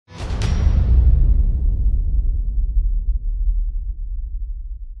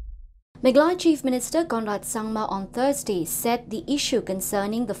Meghalaya Chief Minister Conrad Sangma on Thursday said the issue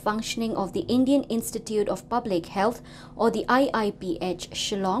concerning the functioning of the Indian Institute of Public Health or the IIPH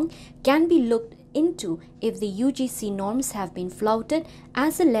Shillong can be looked into if the UGC norms have been flouted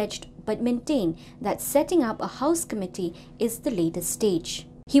as alleged, but maintained that setting up a House committee is the latest stage.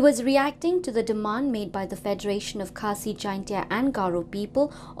 He was reacting to the demand made by the Federation of Khasi, Jaintia and Garo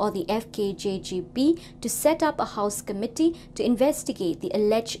people or the FKJGP to set up a House committee to investigate the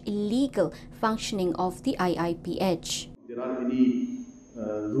alleged illegal functioning of the IIPH. There are any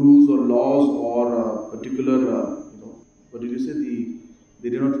rules or laws or particular, what did you say?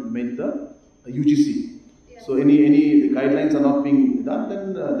 They did not make the UGC. So any guidelines are not being done,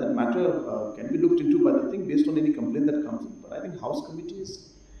 then that matter can be looked into. But I think based on any complaint that comes in, but I think House committee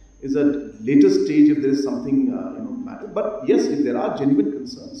is a later stage if there is something matter. But yes, if there are genuine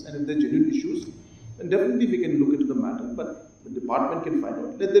concerns and if there are genuine issues, then definitely we can look into the matter. But the department can find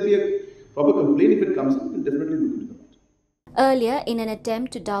out. Let there be a proper complaint if it comes in. We'll definitely look into the matter. Earlier, in an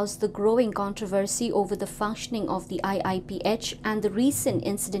attempt to douse the growing controversy over the functioning of the IIPH and the recent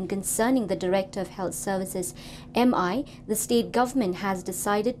incident concerning the Director of Health Services MI, the state government has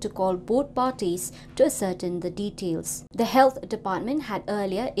decided to call both parties to ascertain the details. The Health Department had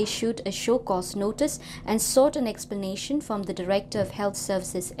earlier issued a show-cause notice and sought an explanation from the Director of Health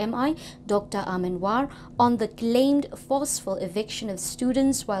Services MI, Dr. War, on the claimed forceful eviction of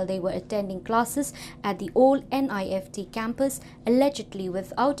students while they were attending classes at the old NIFT campus, allegedly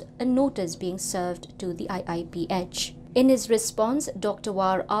without a notice being served to the IIPH. In his response, Dr.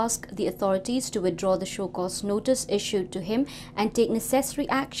 War asked the authorities to withdraw the show-cause notice issued to him and take necessary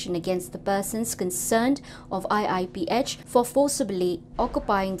action against the persons concerned of IIPH for forcibly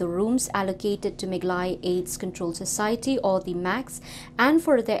occupying the rooms allocated to Meghalaya AIDS Control Society or the MACS and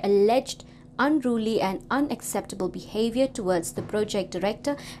for their alleged unruly and unacceptable behavior towards the project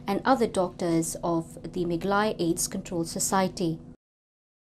director and other doctors of the Meghalaya AIDS Control Society.